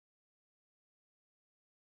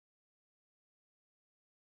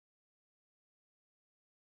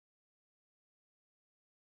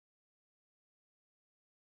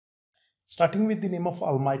Starting with the name of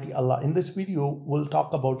Almighty Allah, in this video, we'll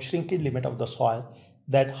talk about shrinkage limit of the soil,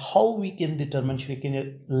 that how we can determine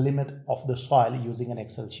shrinkage limit of the soil using an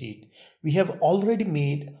Excel sheet. We have already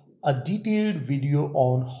made a detailed video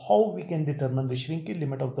on how we can determine the shrinkage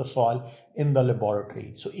limit of the soil in the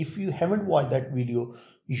laboratory. So if you haven't watched that video,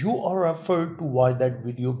 you are referred to watch that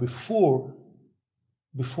video before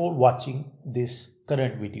watching this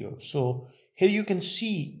current video. So here you can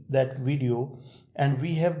see that video, and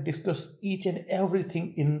we have discussed each and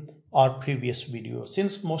everything in our previous video.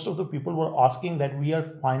 Since most of the people were asking that we are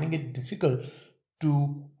finding it difficult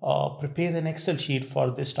to prepare an Excel sheet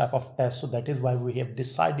for this type of test, so that is why we have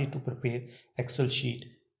decided to prepare Excel sheet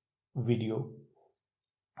video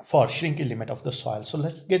for shrinkage limit of the soil. So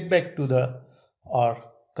let's get back to our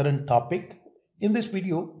current topic. In this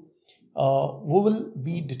video, we will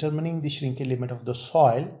be determining the shrinkage limit of the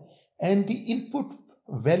soil, and the input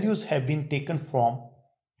values have been taken from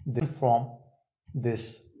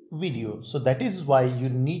this video. So that is why you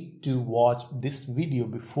need to watch this video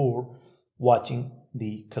before watching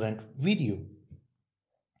the current video.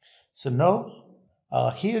 So now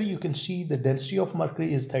here you can see the density of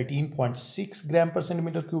mercury is 13.6 gram per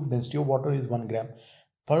centimeter cube, density of water is 1 gram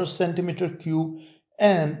per centimeter cube,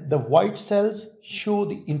 and the white cells show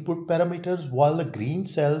the input parameters while the green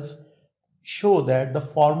cells show that the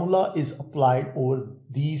formula is applied over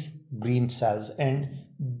these green cells, and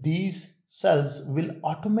these cells will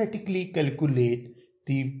automatically calculate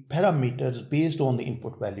the parameters based on the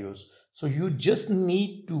input values. So you just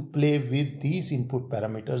need to play with these input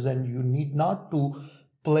parameters, and you need not to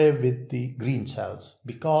play with the green cells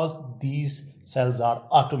because these cells are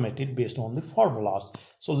automated based on the formulas.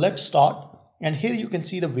 So let's start. And here you can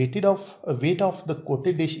see the weight of the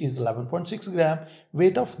coated dish is 11.6 gram,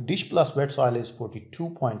 weight of dish plus wet soil is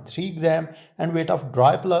 42.3 gram, and weight of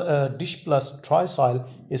dish plus dry soil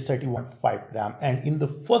is 31.5 gram. And in the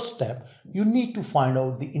first step, you need to find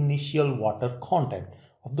out the initial water content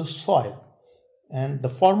of the soil. And the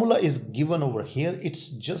formula is given over here. It's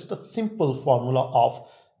just a simple formula of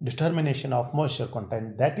determination of moisture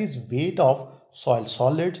content, that is weight of soil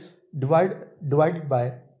solids divided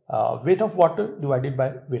by weight of water divided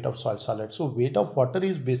by weight of soil solid. So weight of water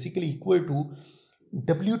is basically equal to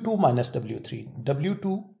W2 minus W3.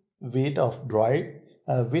 W2 weight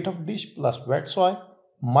of dish plus wet soil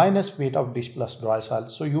minus weight of dish plus dry soil.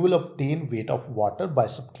 So you will obtain weight of water by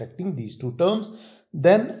subtracting these two terms,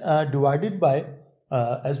 then divided by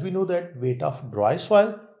as we know that weight of dry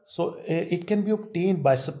soil. So it can be obtained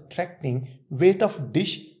by subtracting weight of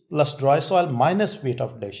dish plus dry soil minus weight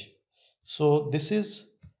of dish. So this is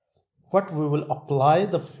what we will apply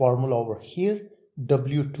the formula over here,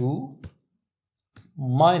 W2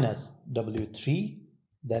 minus W3,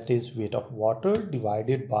 that is weight of water,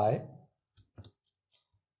 divided by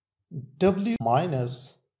W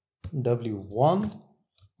minus W1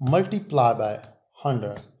 multiplied by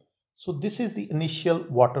 100. So this is the initial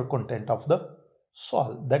water content of the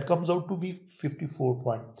soil. That comes out to be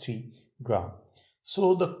 54.3 gram.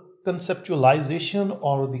 So the conceptualization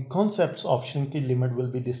or the concepts of shrinkage limit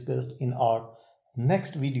will be discussed in our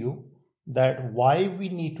next video, that why we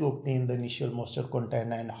need to obtain the initial moisture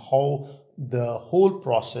content and how the whole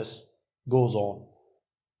process goes on.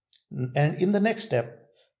 And in the next step,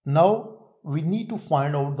 now we need to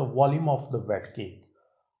find out the volume of the wet cake.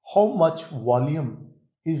 How much volume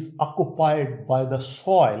is occupied by the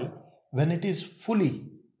soil when it is fully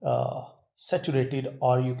saturated,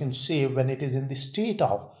 or you can say when it is in the state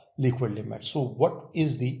of liquid limit. So what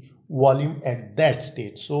is the volume at that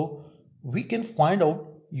state? So we can find out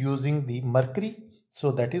using the mercury.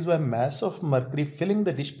 So that is why mass of mercury filling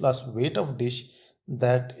the dish plus weight of dish,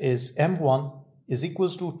 that is M1, is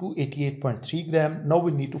equals to 288.3 gram. Now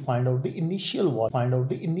we need to find out the initial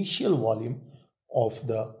volume of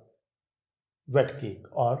the wet cake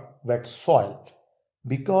or wet soil,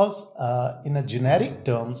 because in a generic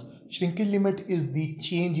terms, shrinkage limit is the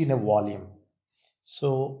change in a volume.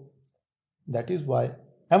 So that is why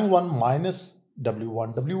M1 minus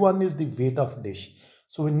W1. W1 is the weight of dish.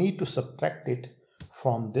 So we need to subtract it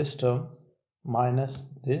from this term minus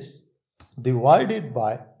this divided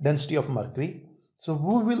by density of mercury. So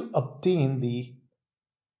we will obtain the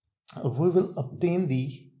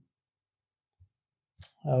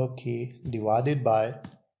divided by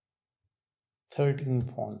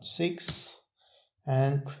 13.6,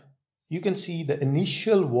 and you can see the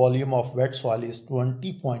initial volume of wet soil is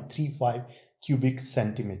 20.35 cubic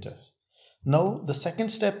centimeters. Now the second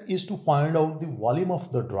step is to find out the volume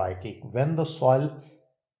of the dry cake when the soil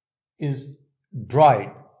is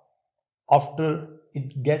dried after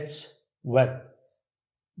it gets wet.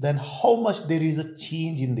 then how much there is a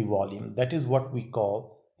change in the volume. That is what we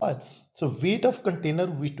call soil. So weight of container,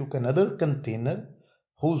 we took another container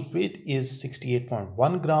whose weight is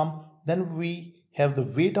 68.1 gram. Then we have the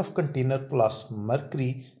weight of container plus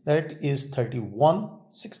mercury, that is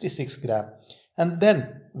 3166 gram. And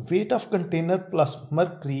then weight of container plus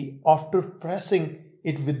mercury after pressing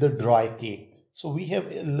it with the dry cake. So we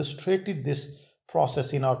have illustrated this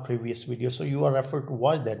process in our previous video, so you are referred to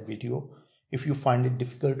watch that video if you find it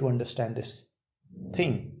difficult to understand this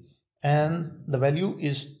thing. And the value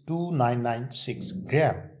is 2996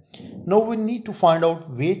 gram. Now we need to find out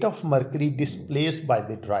weight of mercury displaced by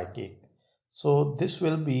the dry cake. So this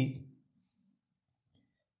will be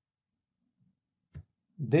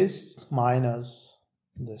this minus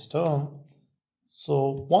this term.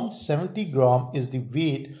 So 170 gram is the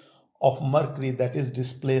weight of mercury that is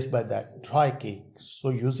displaced by that dry cake. So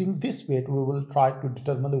using this weight, we will try to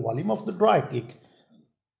determine the volume of the dry cake.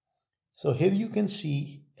 So here you can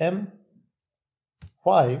see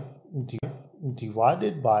M5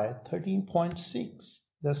 divided by 13.6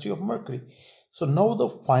 density of mercury. So now the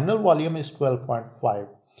final volume is 12.5.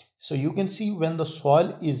 So you can see when the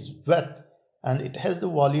soil is wet and it has the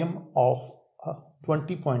volume of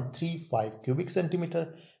 20.35 cubic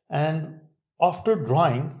centimeter, and after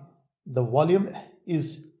drying the volume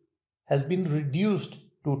has been reduced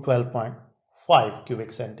to 12.5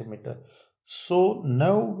 cubic centimeter. So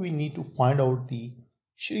now we need to find out the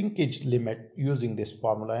shrinkage limit using this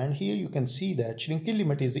formula, and here you can see that shrinkage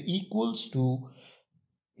limit is equals to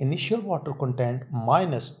initial water content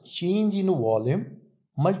minus change in volume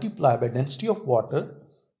multiplied by density of water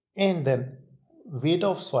and then weight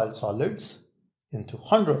of soil solids into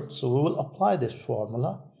 100. So we will apply this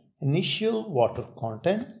formula: initial water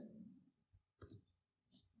content,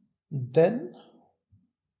 then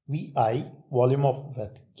VI volume of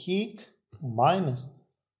wet cake minus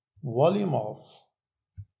volume of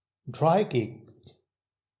dry cake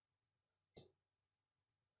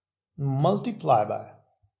multiply by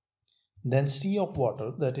density of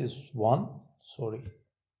water, that is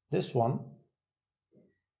this one,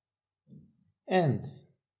 and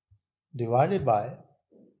divided by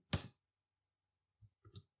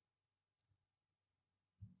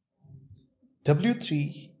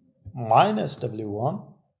W3 minus W1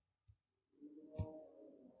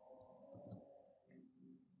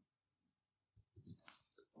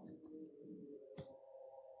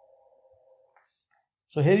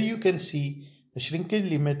 So here you can see the shrinkage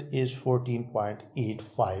limit is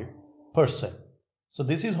 14.85%. So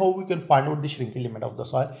this is how we can find out the shrinkage limit of the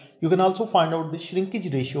soil. You can also find out the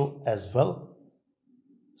shrinkage ratio as well.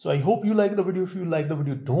 So I hope you like the video. If you like the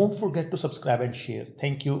video, don't forget to subscribe and share.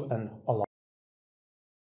 Thank you and Allah.